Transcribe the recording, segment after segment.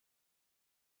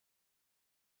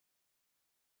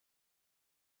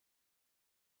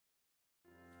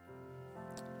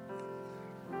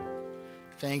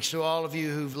Thanks to all of you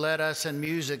who've led us in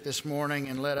music this morning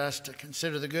and led us to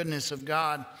consider the goodness of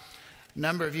God. A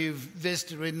number of you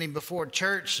visited with me before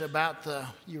church about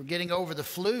you were getting over the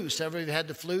flu. Several of you had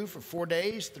the flu for 4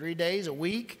 days, 3 days, a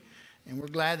week. And we're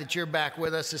glad that you're back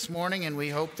with us this morning. And we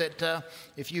hope that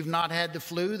if you've not had the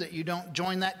flu, that you don't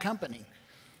join that company.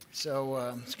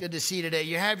 So it's good to see you today.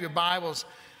 You have your Bibles.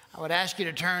 I would ask you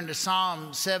to turn to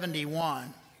Psalm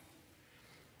 71.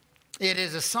 It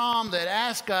is a psalm that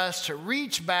asks us to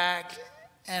reach back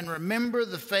and remember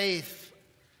the faith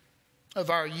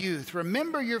of our youth.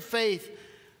 Remember your faith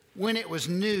when it was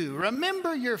new.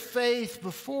 Remember your faith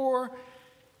before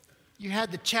you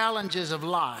had the challenges of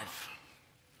life.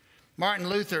 Martin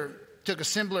Luther took a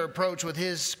similar approach with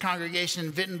his congregation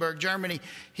in Wittenberg, Germany.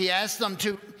 He asked them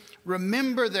to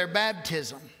remember their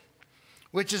baptism,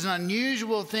 which is an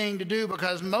unusual thing to do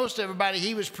because most everybody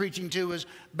he was preaching to was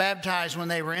baptized when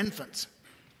they were infants.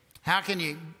 How can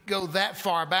you go that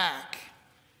far back?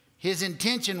 His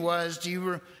intention was, do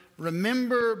you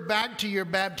remember back to your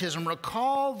baptism?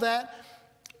 Recall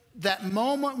that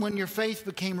moment when your faith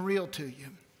became real to you.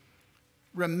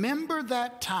 Remember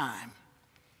that time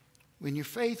when your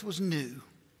faith was new,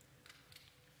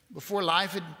 before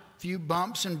life had a few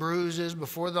bumps and bruises,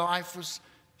 before the life was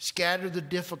scattered the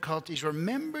difficulties.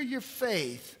 Remember your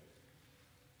faith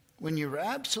when you're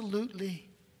absolutely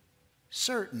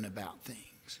certain about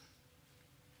things.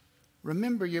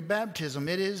 Remember your baptism.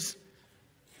 It is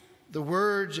the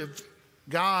words of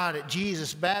God at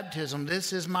Jesus' baptism.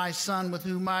 This is my Son with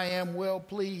whom I am well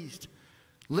pleased.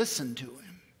 Listen to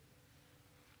him.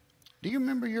 Do you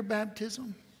remember your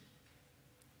baptism?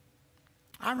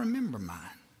 I remember mine.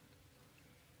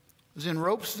 It was in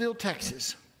Ropesville,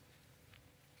 Texas.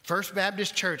 First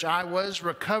Baptist Church. I was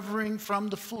recovering from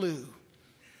the flu.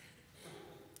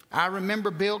 I remember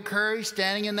Bill Curry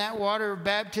standing in that water of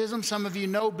baptism. Some of you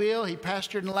know Bill. He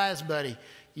pastored in Lasbuddy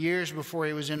years before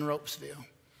he was in Ropesville.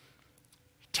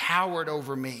 He towered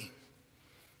over me,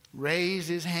 raised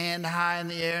his hand high in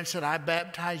the air and said, I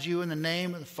baptize you in the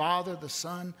name of the Father, the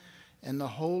Son, and the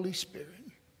Holy Spirit.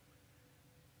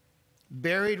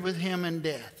 Buried with him in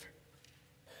death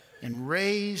and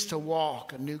raised to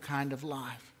walk a new kind of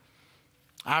life.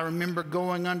 I remember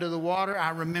going under the water.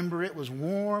 I remember it was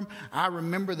warm. I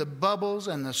remember the bubbles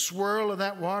and the swirl of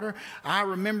that water. I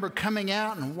remember coming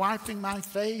out and wiping my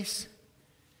face.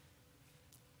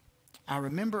 I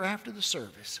remember after the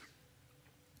service,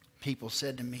 people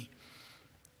said to me,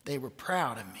 they were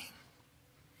proud of me.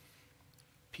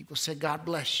 People said, God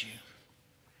bless you.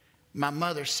 My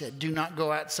mother said, do not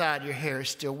go outside. Your hair is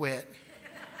still wet.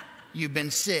 You've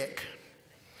been sick.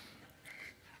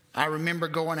 I remember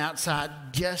going outside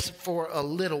just for a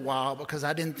little while because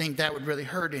I didn't think that would really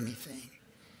hurt anything.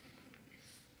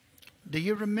 Do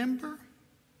you remember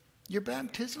your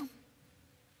baptism?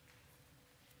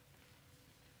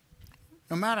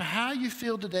 No matter how you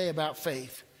feel today about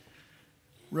faith,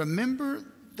 remember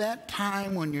that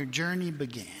time when your journey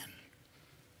began.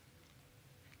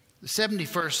 The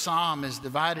 71st Psalm is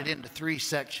divided into 3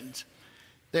 sections.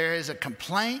 There is a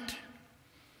complaint,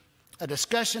 a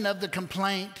discussion of the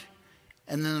complaint,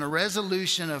 and then a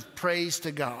resolution of praise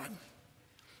to God.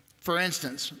 For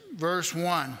instance, verse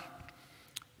 1,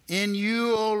 in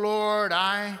you, O Lord,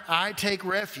 I take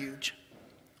refuge.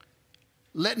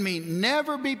 Let me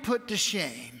never be put to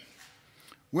shame.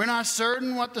 We're not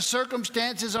certain what the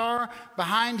circumstances are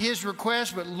behind his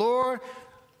request, but Lord,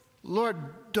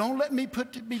 don't let me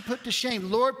be put to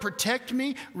shame. Lord, protect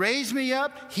me, raise me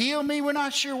up, heal me. We're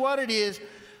not sure what it is.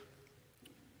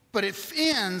 But it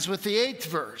ends with the 8th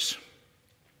verse.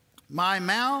 My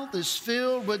mouth is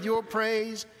filled with your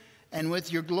praise and with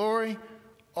your glory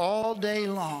all day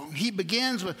long. He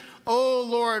begins with, oh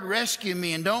Lord, rescue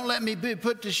me and don't let me be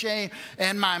put to shame.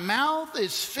 And my mouth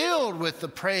is filled with the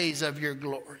praise of your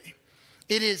glory.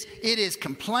 It is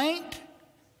complaint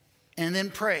and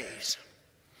then praise.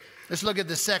 Let's look at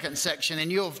the second section,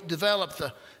 and you'll develop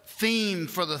the theme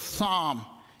for the psalm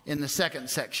in the second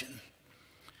section.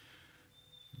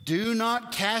 Do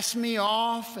not cast me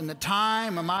off in the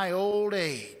time of my old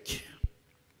age.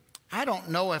 I don't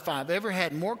know if I've ever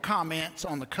had more comments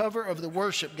on the cover of the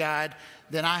worship guide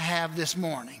than I have this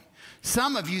morning.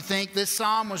 Some of you think this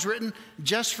psalm was written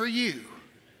just for you.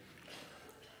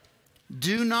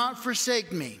 Do not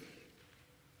forsake me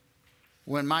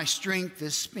when my strength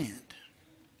is spent.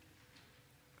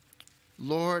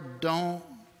 Lord, don't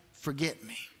forget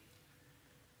me.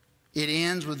 It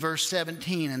ends with verse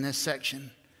 17 in this section.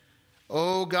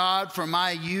 O God, from my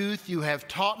youth you have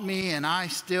taught me, and I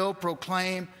still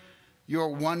proclaim your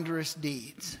wondrous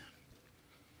deeds.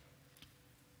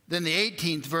 Then the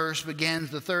 18th verse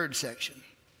begins the third section.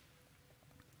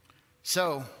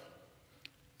 So,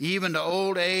 even to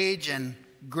old age and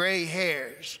gray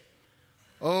hairs,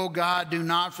 O God, do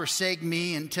not forsake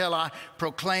me until I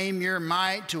proclaim your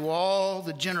might to all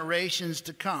the generations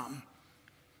to come.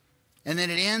 And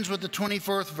then it ends with the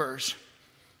 24th verse.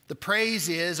 The praise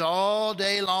is, all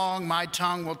day long my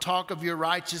tongue will talk of your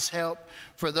righteous help,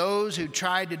 for those who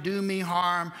tried to do me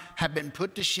harm have been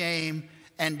put to shame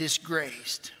and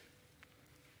disgraced.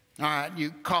 All right,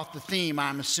 you caught the theme,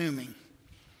 I'm assuming.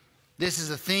 This is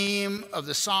a theme of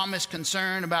the psalmist's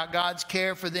concern about God's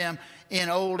care for them in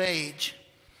old age.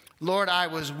 Lord, I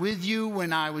was with you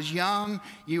when I was young.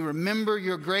 You remember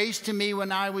your grace to me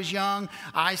when I was young.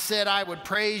 I said I would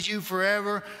praise you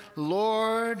forever.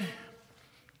 Lord,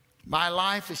 my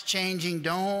life is changing.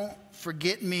 Don't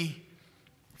forget me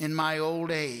in my old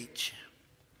age.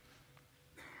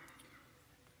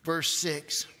 Verse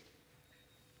 6.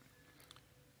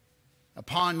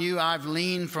 Upon you I've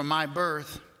leaned from my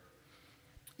birth.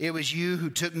 It was you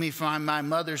who took me from my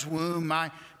mother's womb.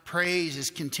 My praise is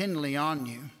continually on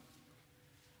you.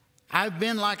 I've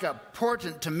been like a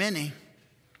portent to many,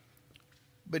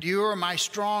 but you are my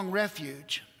strong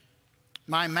refuge.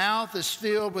 My mouth is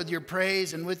filled with your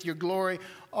praise and with your glory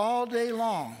all day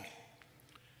long.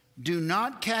 Do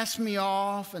not cast me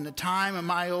off in the time of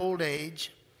my old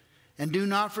age, and do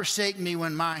not forsake me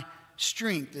when my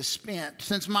strength is spent.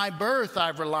 Since my birth,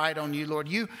 I've relied on you, Lord.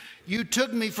 You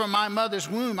took me from my mother's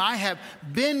womb. I have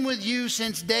been with you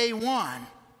since day one.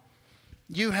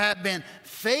 You have been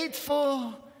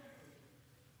faithful.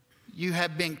 You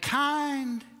have been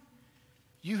kind.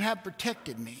 You have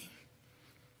protected me.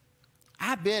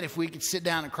 I bet if we could sit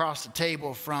down across the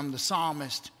table from the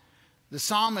psalmist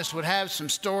would have some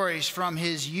stories from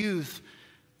his youth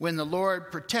when the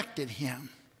Lord protected him.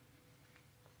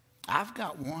 I've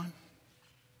got one.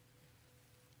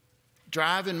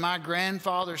 Driving my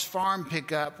grandfather's farm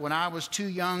pickup when I was too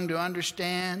young to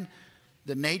understand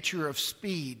the nature of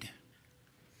speed.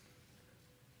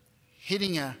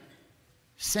 Hitting a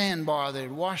sandbar that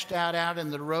had washed out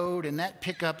in the road, and that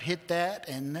pickup hit that,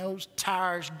 and those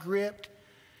tires gripped,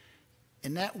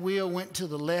 and that wheel went to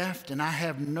the left, and I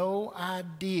have no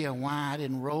idea why I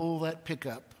didn't roll that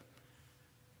pickup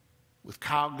with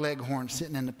Kyle Gleghorn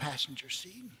sitting in the passenger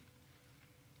seat.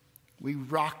 We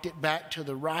rocked it back to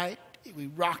the right. We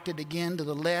rocked it again to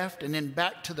the left and then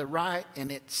back to the right,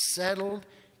 and it settled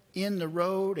in the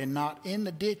road and not in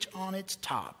the ditch on its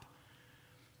top.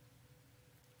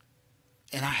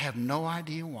 And I have no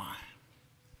idea why.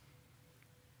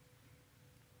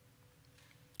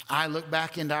 I look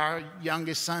back into our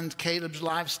youngest son, Caleb's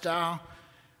lifestyle,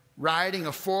 riding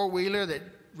a four-wheeler that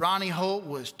Ronnie Holt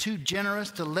was too generous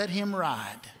to let him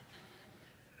ride.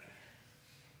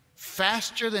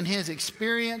 Faster than his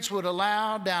experience would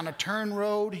allow, down a turn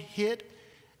road, hit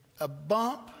a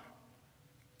bump.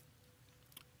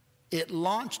 It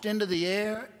launched into the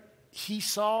air. He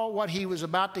saw what he was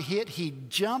about to hit. He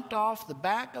jumped off the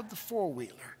back of the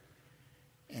four-wheeler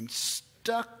and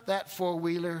stuck that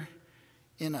four-wheeler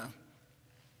in a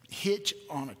hitch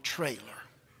on a trailer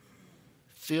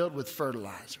filled with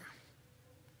fertilizer.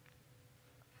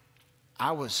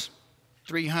 I was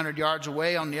 300 yards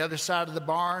away on the other side of the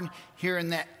barn, hearing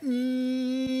that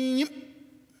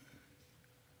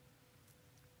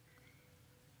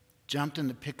jumped in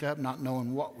the pickup, not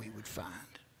knowing what we would find.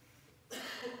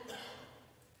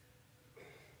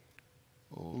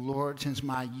 Oh, Lord, since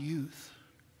my youth.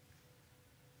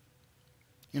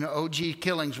 You know, O.G.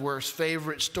 Killingsworth's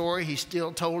favorite story, he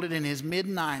still told it in his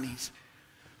mid-90s,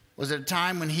 was at a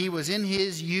time when he was in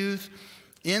his youth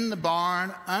in the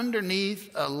barn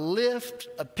underneath a lift,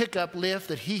 a pickup lift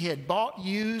that he had bought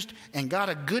used and got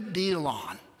a good deal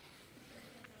on.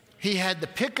 He had the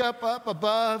pickup up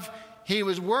above. He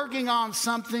was working on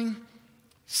something.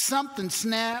 Something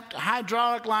snapped. A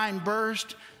hydraulic line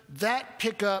burst. That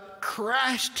pickup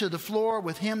crashed to the floor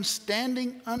with him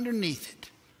standing underneath it.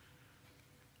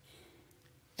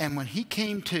 And when he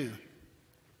came to,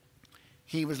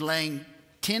 he was laying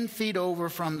 10 feet over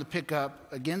from the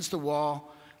pickup against the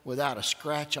wall without a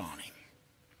scratch on him.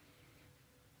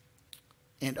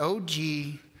 And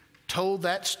O.G. told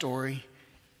that story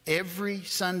every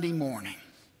Sunday morning,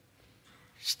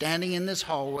 standing in this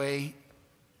hallway,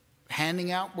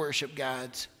 handing out worship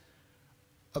guides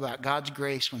about God's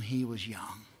grace when he was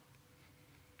young.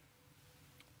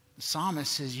 The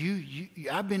psalmist says,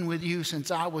 I've been with you since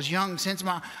I was young. Since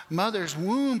my mother's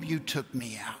womb, you took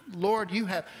me out. Lord, you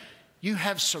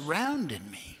have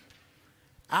surrounded me.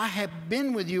 I have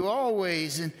been with you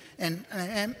always, and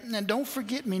don't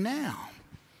forget me now.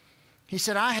 He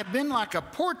said, I have been like a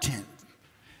portent.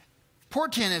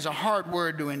 Portent is a hard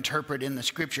word to interpret in the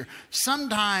scripture.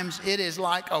 Sometimes it is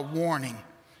like a warning.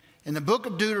 In the book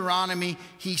of Deuteronomy,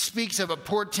 he speaks of a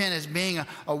portent as being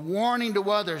a warning to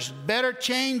others. Better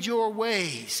change your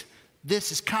ways.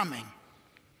 This is coming.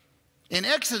 In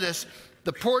Exodus,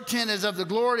 the portent is of the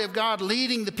glory of God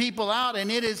leading the people out,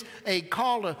 and it is a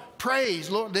call to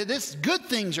praise. Lord, this good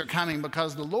things are coming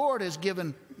because the Lord has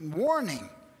given warning.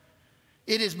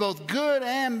 It is both good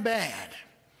and bad.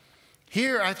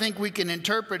 Here, I think we can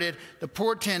interpret it, the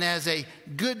portent, as a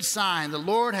good sign. The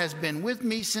Lord has been with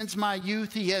me since my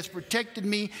youth. He has protected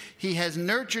me. He has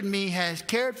nurtured me, has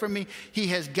cared for me. He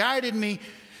has guided me.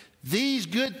 These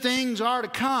good things are to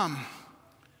come.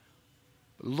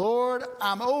 Lord,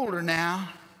 I'm older now.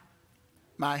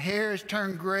 My hair has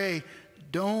turned gray.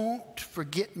 Don't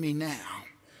forget me now.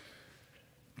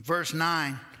 Verse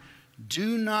 9,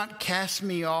 do not cast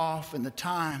me off in the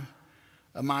time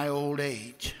of my old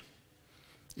age.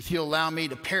 If you'll allow me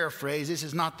to paraphrase, this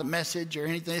is not the message or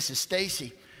anything. This is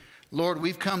Stacy. Lord,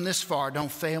 we've come this far.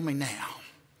 Don't fail me now.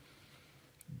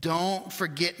 Don't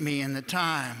forget me in the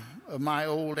time of my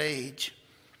old age.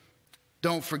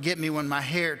 Don't forget me when my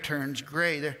hair turns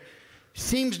gray. There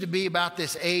seems to be about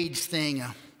this age thing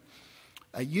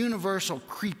a universal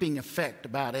creeping effect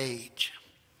about age.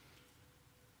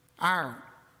 Our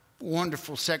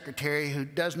wonderful secretary, who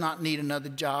does not need another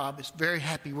job, is very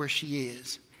happy where she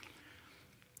is.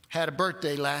 Had a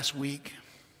birthday last week.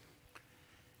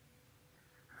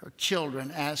 Her children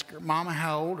asked her, Mama,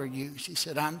 how old are you? She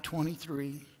said, I'm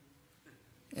 23.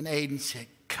 And Aiden said,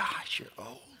 gosh, you're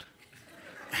old.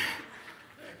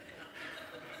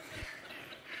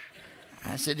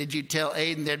 I said, did you tell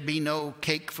Aiden there'd be no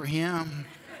cake for him?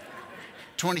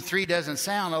 23 doesn't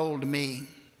sound old to me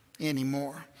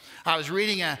anymore. I was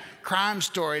reading a crime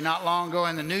story not long ago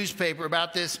in the newspaper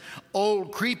about this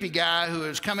old creepy guy who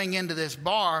was coming into this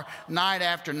bar night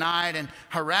after night and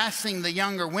harassing the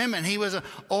younger women. He was an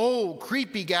old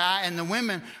creepy guy, and the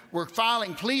women were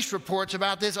filing police reports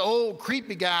about this old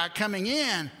creepy guy coming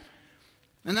in.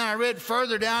 And then I read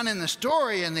further down in the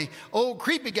story, and the old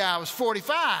creepy guy was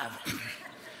 45.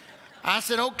 I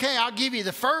said, okay, I'll give you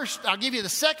the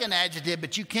second adjective,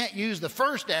 but you can't use the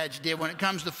first adjective when it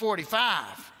comes to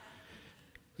 45.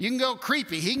 You can go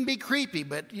creepy. He can be creepy,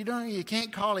 but you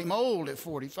can't call him old at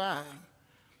 45.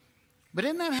 But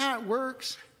isn't that how it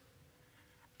works?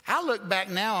 I look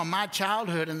back now on my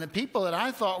childhood, and the people that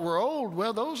I thought were old,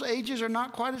 well, those ages are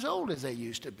not quite as old as they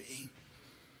used to be.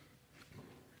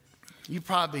 You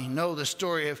probably know the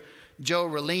story of Joe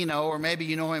Rolino, or maybe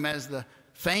you know him as the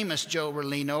famous Joe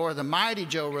Rolino, or the mighty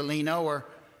Joe Rolino, or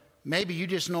maybe you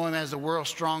just know him as the world's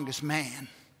strongest man.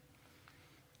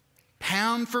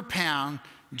 Pound for pound,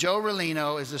 Joe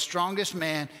Rolino is the strongest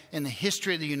man in the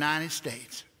history of the United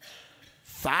States.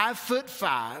 5'5",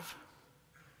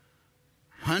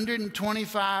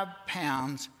 125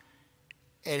 pounds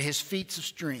at his feats of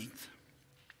strength.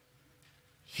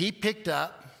 He picked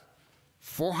up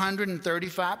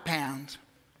 435 pounds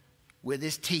with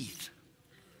his teeth.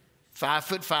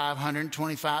 5'5",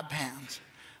 125 pounds.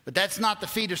 But that's not the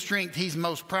feat of strength he's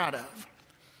most proud of.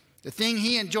 The thing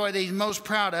he enjoyed that he's most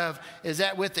proud of is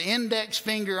that with the index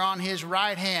finger on his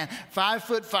right hand,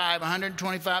 5'5",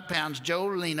 125 pounds, Joe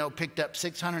Rolino picked up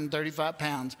 635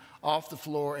 pounds off the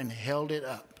floor and held it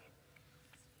up.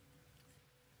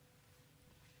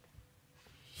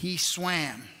 He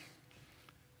swam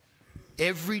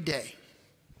every day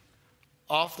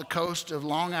off the coast of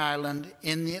Long Island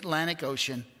in the Atlantic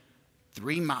Ocean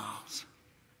 3 miles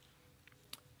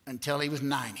until he was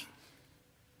 90.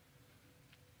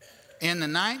 In the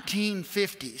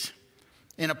 1950s,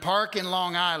 in a park in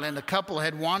Long Island, a couple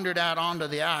had wandered out onto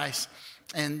the ice,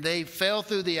 and they fell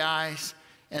through the ice,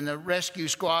 and the rescue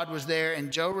squad was there,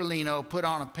 and Joe Rolino put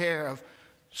on a pair of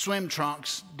swim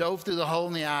trunks, dove through the hole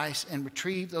in the ice, and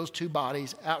retrieved those 2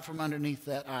 bodies out from underneath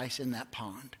that ice in that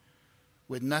pond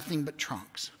with nothing but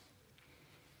trunks.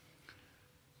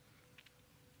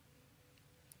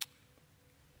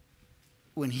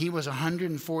 When he was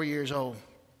 104 years old,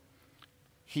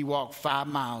 he walked 5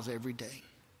 miles every day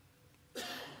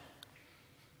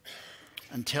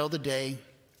until the day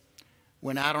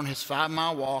when out on his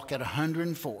 5-mile walk at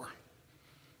 104,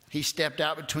 he stepped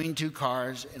out between 2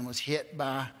 cars and was hit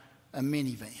by a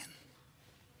minivan.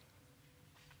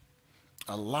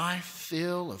 A life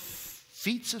filled of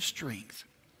feats of strength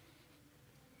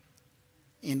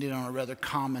ended on a rather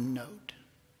common note.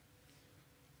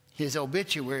 His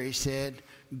obituary said,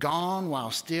 "Gone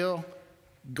while still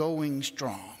going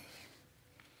strong."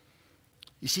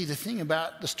 You see, the thing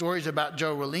about the stories about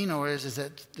Joe Rolino is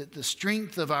that the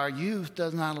strength of our youth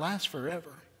does not last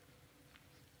forever.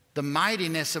 the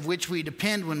mightiness of which we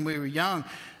depend when we were young,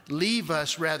 leave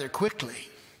us rather quickly.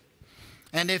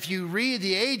 And if you read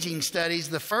the aging studies,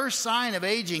 the first sign of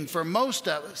aging for most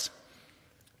of us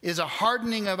is a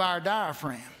hardening of our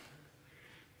diaphragm.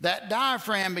 That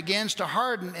diaphragm begins to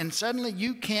harden, and suddenly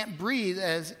you can't breathe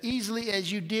as easily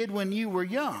as you did when you were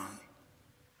young.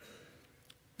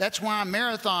 That's why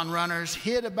marathon runners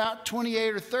hit about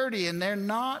 28 or 30, and they're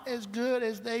not as good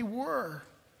as they were.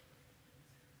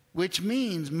 Which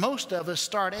means most of us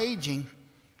start aging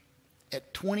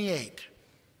at 28.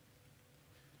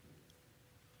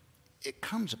 It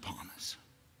comes upon us.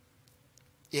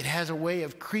 It has a way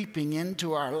of creeping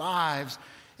into our lives.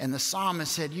 And the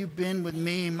psalmist said, you've been with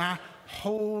me my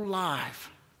whole life.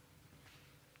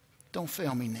 Don't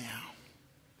fail me now.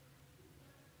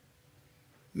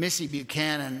 Missy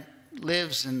Buchanan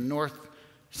lives in north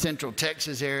central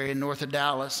Texas area, north of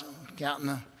Dallas, out in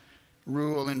the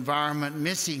rural environment.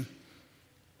 Missy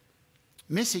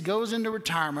goes into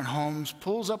retirement homes,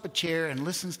 pulls up a chair, and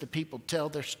listens to people tell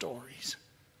their stories.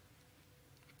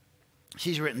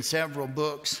 She's written several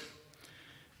books.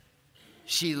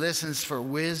 She listens for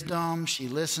wisdom. She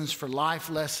listens for life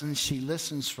lessons. She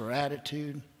listens for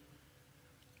attitude.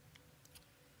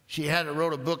 She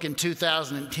wrote a book in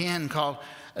 2010 called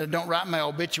Don't Write My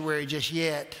Obituary Just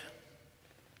Yet.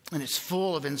 And it's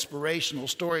full of inspirational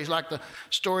stories, like the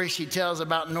story she tells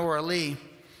about Nora Lee.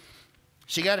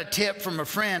 She got a tip from a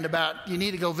friend about you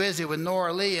need to go visit with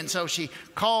Nora Lee. And so she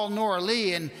called Nora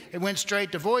Lee, and it went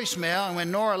straight to voicemail. And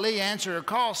when Nora Lee answered her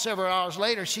call several hours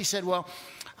later, she said, well,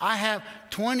 I have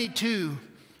 22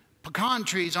 pecan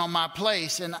trees on my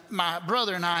place, and my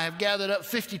brother and I have gathered up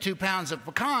 52 pounds of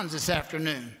pecans this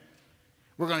afternoon.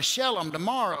 We're going to shell them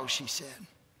tomorrow, she said.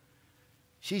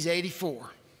 She's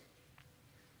 84.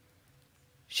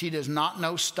 She does not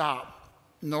know stop.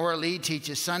 Nora Lee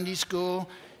teaches Sunday school.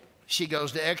 She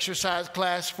goes to exercise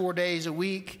class 4 days a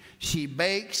week. She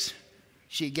bakes.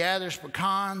 She gathers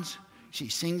pecans. She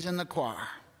sings in the choir.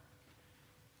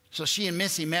 So she and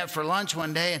Missy met for lunch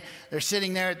one day, and they're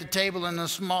sitting there at the table in a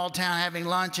small town having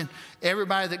lunch, and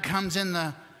everybody that comes in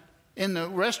the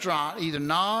restaurant either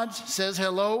nods, says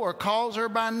hello, or calls her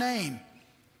by name.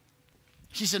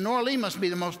 She said, Nora Lee must be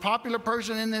the most popular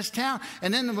person in this town.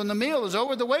 And then when the meal is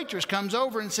over, the waitress comes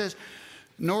over and says,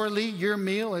 Nora Lee, your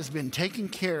meal has been taken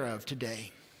care of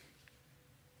today.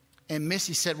 And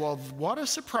Missy said, well, what a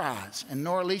surprise. And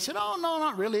Nora Lee said, oh, no,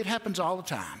 not really. It happens all the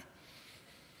time.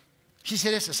 She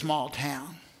said, it's a small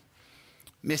town.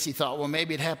 Missy thought, well,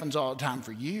 maybe it happens all the time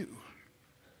for you.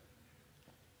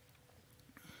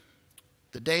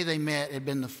 The day they met had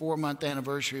been the 4-month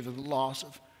anniversary of the loss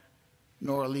of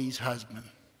Nora Lee's husband.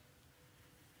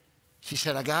 She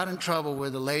said, I got in trouble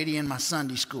with a lady in my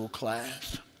Sunday school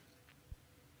class.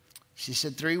 She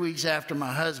said, 3 weeks after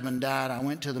my husband died, I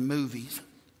went to the movies.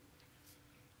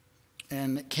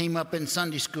 And it came up in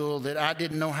Sunday school that I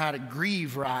didn't know how to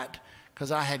grieve right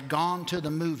because I had gone to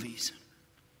the movies.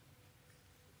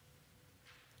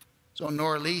 So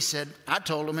Nora Lee said, I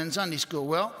told him in Sunday school,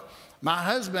 well, my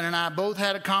husband and I both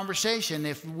had a conversation.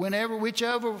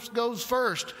 Whichever goes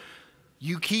first,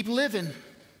 you keep living.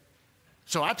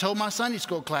 So I told my Sunday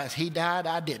school class, he died,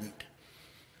 I didn't.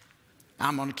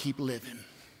 I'm going to keep living.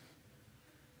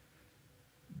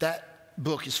 That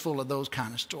book is full of those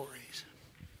kind of stories.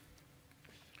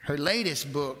 Her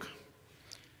latest book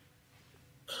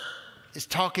is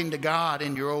talking to God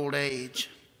in your old age.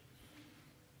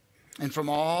 And from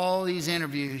all these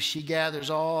interviews, she gathers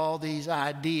all these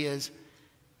ideas,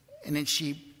 and then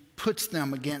she puts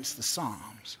them against the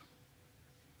Psalms.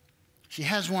 She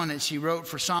has one that she wrote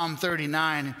for Psalm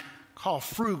 39 called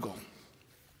Frugal.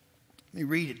 Let me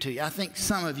read it to you. I think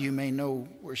some of you may know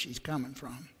where she's coming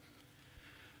from.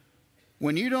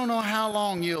 When you don't know how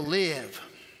long you'll live,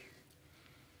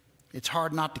 it's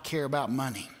hard not to care about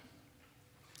money.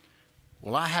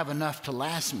 Will I have enough to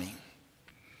last me?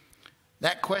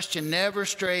 That question never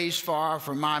strays far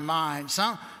from my mind.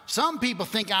 Some people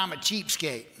think I'm a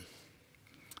cheapskate.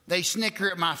 They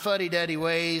snicker at my fuddy-duddy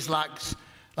ways like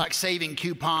saving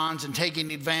coupons and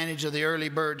taking advantage of the early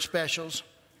bird specials.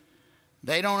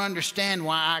 They don't understand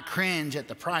why I cringe at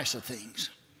the price of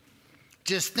things.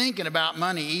 Just thinking about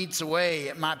money eats away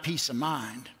at my peace of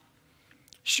mind.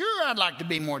 Sure, I'd like to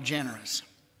be more generous.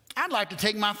 I'd like to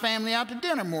take my family out to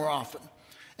dinner more often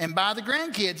and buy the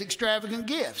grandkids extravagant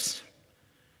gifts.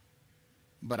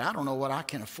 But I don't know what I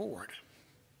can afford.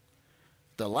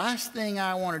 The last thing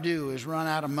I want to do is run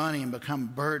out of money and become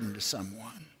a burden to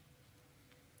someone.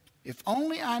 If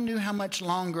only I knew how much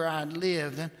longer I'd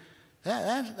live, then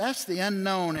that's the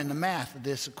unknown in the math of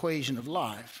this equation of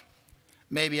life.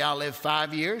 Maybe I'll live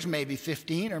 5 years, maybe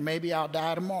 15, or maybe I'll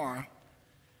die tomorrow.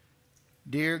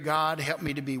 Dear God, help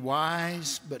me to be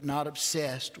wise but not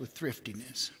obsessed with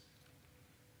thriftiness.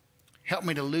 Help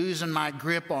me to loosen my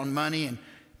grip on money and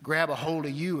grab a hold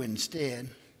of you instead.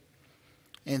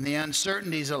 In the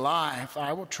uncertainties of life,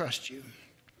 I will trust you.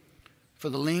 For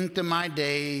the length of my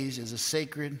days is a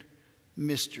sacred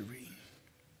mystery.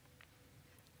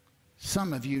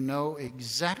 Some of you know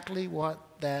exactly what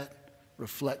that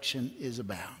reflection is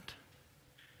about.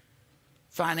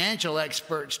 Financial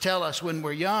experts tell us when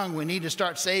we're young, we need to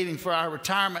start saving for our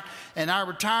retirement, and our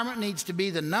retirement needs to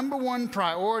be the number one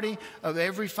priority of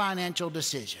every financial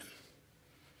decision.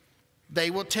 They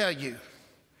will tell you,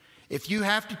 if you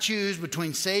have to choose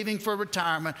between saving for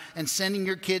retirement and sending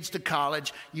your kids to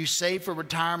college, you save for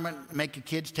retirement and make your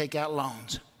kids take out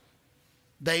loans.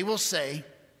 They will say,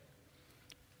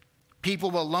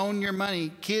 people will loan your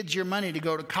money, kids your money to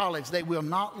go to college. They will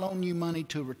not loan you money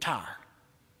to retire.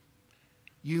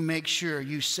 You make sure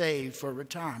you save for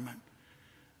retirement.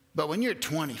 But when you're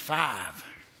 25,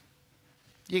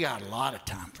 you got a lot of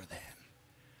time for that.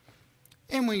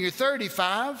 And when you're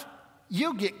 35,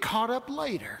 you'll get caught up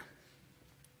later.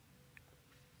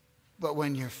 But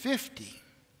when you're 50,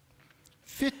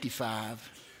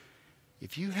 55,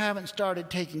 if you haven't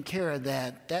started taking care of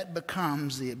that, that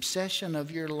becomes the obsession of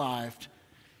your life,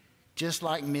 just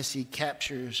like Missy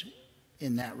captures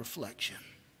in that reflection.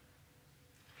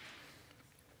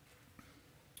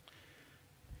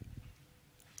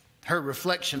 Her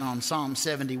reflection on Psalm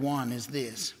 71 is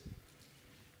this: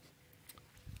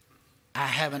 I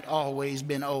haven't always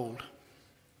been old.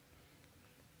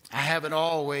 I haven't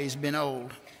always been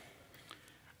old.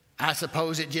 I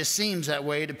suppose it just seems that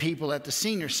way to people at the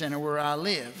senior center where I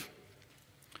live.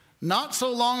 Not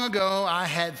so long ago, I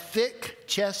had thick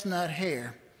chestnut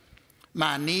hair.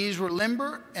 My knees were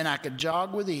limber and I could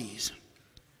jog with ease.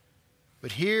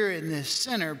 But here in this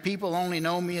center, people only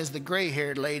know me as the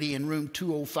gray-haired lady in room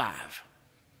 205.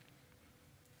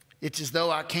 It's as though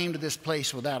I came to this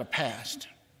place without a past.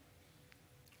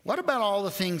 What about all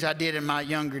the things I did in my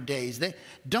younger days?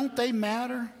 Don't they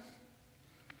matter?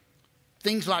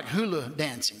 Things like hula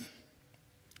dancing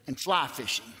and fly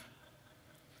fishing.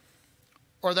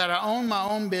 Or that I owned my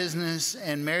own business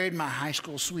and married my high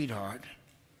school sweetheart.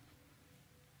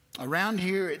 Around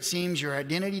here, it seems your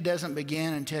identity doesn't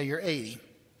begin until you're 80.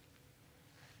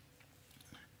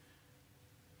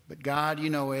 But God, you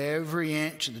know every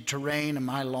inch of the terrain of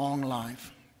my long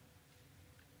life.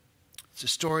 It's a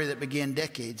story that began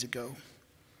decades ago.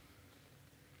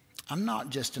 I'm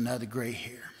not just another gray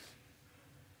hair.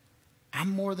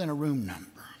 I'm more than a room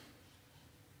number.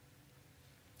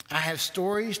 I have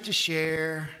stories to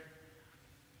share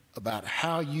about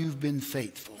how you've been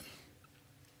faithful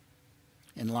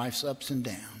in life's ups and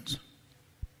downs.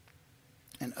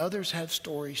 And others have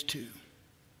stories too.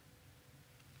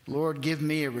 Lord, give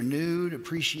me a renewed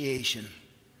appreciation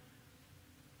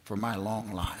for my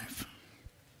long life.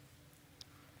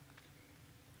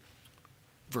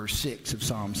 Verse 6 of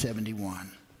Psalm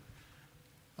 71.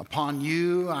 Upon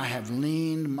you I have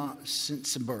leaned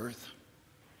since birth.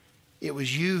 It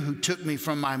was you who took me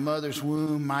from my mother's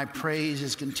womb. My praise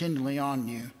is continually on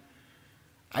you.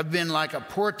 I've been like a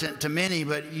portent to many,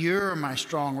 but you're my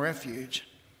strong refuge.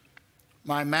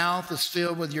 My mouth is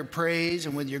filled with your praise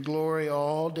and with your glory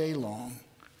all day long.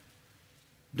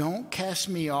 Don't cast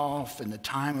me off in the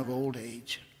time of old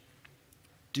age.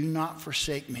 Do not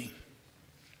forsake me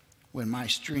when my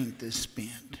strength is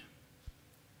spent.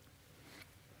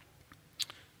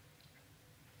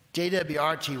 J.W.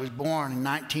 Archie was born in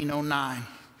 1909.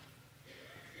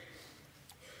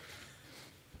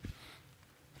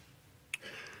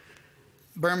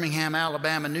 Birmingham,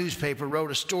 Alabama newspaper wrote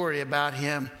a story about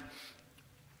him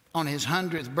on his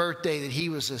 100th birthday, that he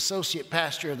was associate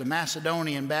pastor of the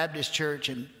Macedonian Baptist Church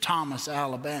in Thomas,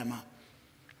 Alabama.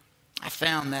 I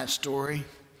found that story,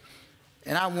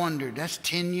 and I wondered, that's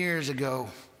 10 years ago.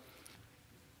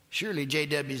 Surely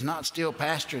J.W. is not still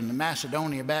pastoring the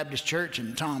Macedonia Baptist Church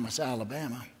in Thomas,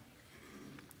 Alabama.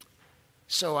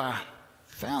 So I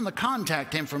found the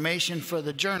contact information for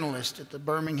the journalist at the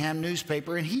Birmingham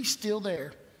newspaper, and he's still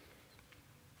there.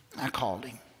 I called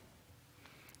him.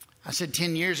 I said,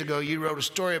 10 years ago, you wrote a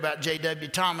story about J.W.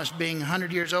 Thomas being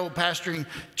 100 years old, pastoring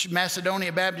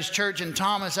Macedonia Baptist Church in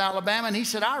Thomas, Alabama. And he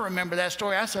said, I remember that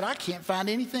story. I said, I can't find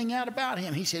anything out about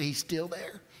him. He said, he's still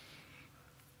there.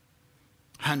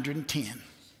 110.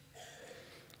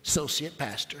 Associate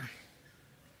pastor.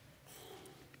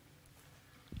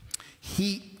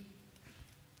 He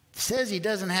says he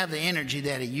doesn't have the energy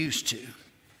that he used to.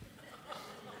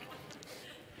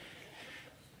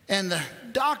 And the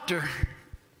doctor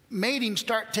made him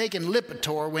start taking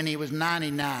Lipitor when he was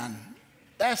 99.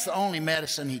 That's the only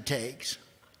medicine he takes.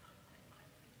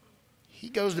 He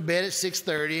goes to bed at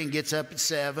 6:30 and gets up at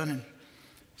 7 and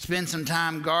spends some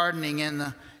time gardening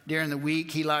during the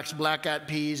week. He likes black-eyed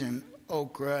peas and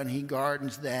okra, and he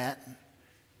gardens that,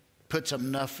 puts up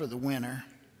enough for the winter.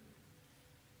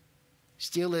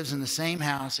 Still lives in the same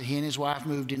house that he and his wife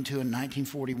moved into in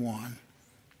 1941.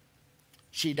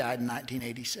 She died in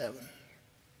 1987.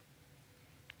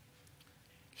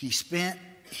 He spent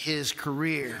his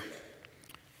career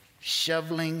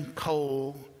shoveling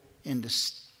coal into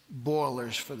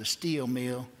boilers for the steel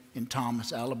mill in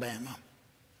Thomas, Alabama.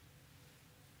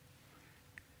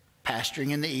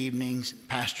 Pastoring in the evenings,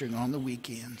 pastoring on the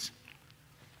weekends.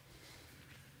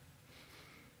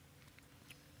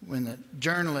 When the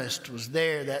journalist was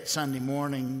there that Sunday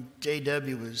morning,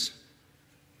 J.W. was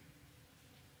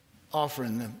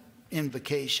offering the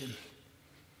invocation.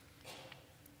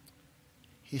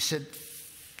 He said,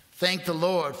 "Thank the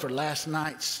Lord for last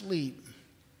night's sleep.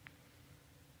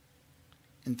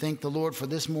 And thank the Lord for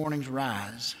this morning's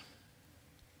rise.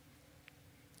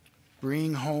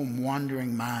 Bring home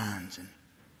wandering minds and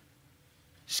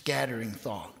scattering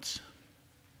thoughts.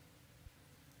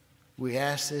 We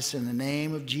ask this in the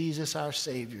name of Jesus our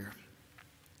Savior.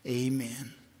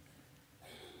 Amen."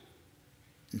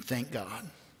 And thank God.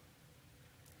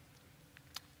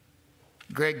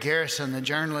 Greg Garrison, the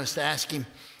journalist, asked him,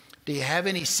 "Do you have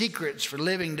any secrets for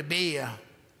living to be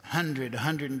 100,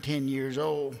 110 years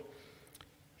old?"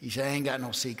 He said, "I ain't got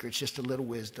no secrets, just a little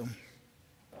wisdom."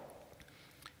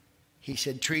 He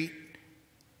said, "Treat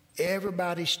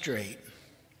everybody straight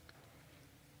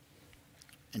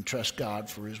and trust God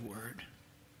for his word."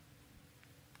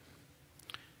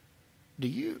 Do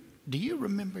you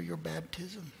remember your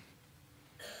baptism?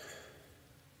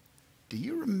 Do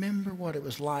you remember what it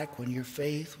was like when your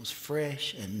faith was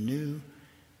fresh and new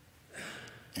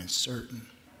and certain?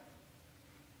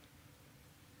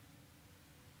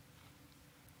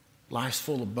 Life's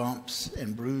full of bumps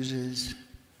and bruises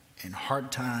and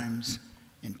hard times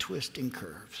and twisting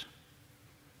curves.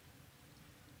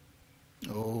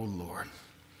 Oh, Lord,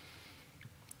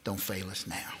 don't fail us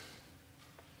now.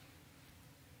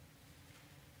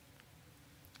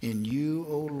 In you,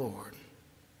 O Lord,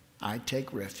 I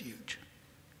take refuge.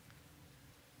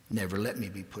 Never let me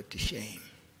be put to shame.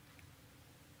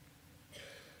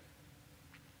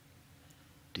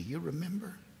 Do you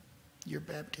remember your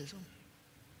baptism?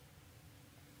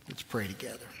 Let's pray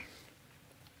together.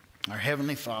 Our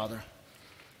Heavenly Father,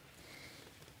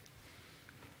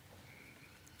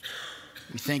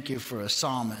 we thank you for a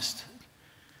psalmist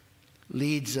that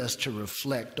leads us to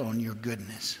reflect on your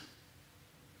goodness.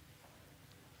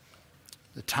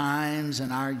 The times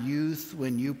in our youth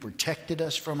when you protected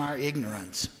us from our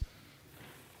ignorance.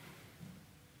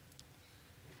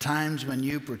 Times when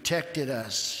you protected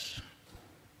us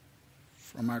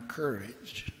from our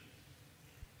courage.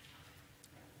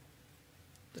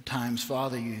 The times,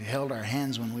 Father, you held our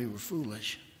hands when we were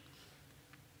foolish.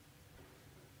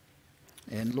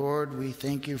 And Lord, we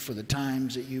thank you for the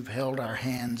times that you've held our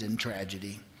hands in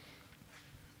tragedy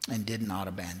and did not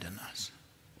abandon us.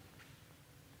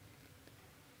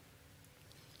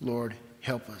 Lord,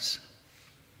 help us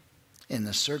in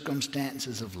the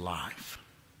circumstances of life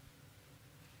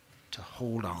to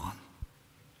hold on,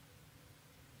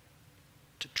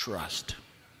 to trust,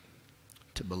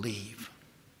 to believe,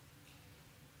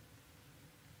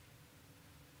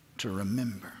 to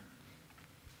remember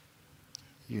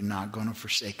you're not going to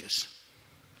forsake us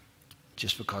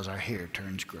just because our hair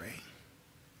turns gray.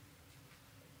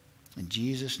 In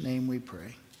Jesus' name we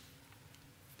pray.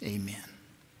 Amen.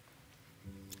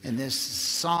 In this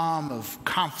psalm of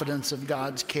confidence of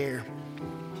God's care,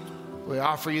 we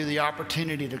offer you the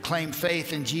opportunity to claim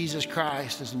faith in Jesus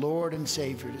Christ as Lord and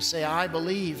Savior, to say, "I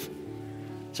believe."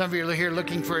 Some of you are here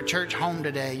looking for a church home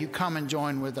today. You come and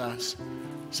join with us.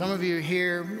 Some of you are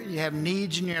here, you have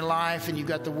needs in your life, and you've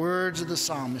got the words of the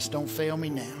psalmist, "Don't fail me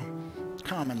now."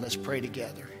 Come and let's pray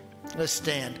together. Let's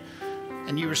stand,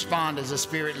 and you respond as the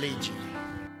Spirit leads you.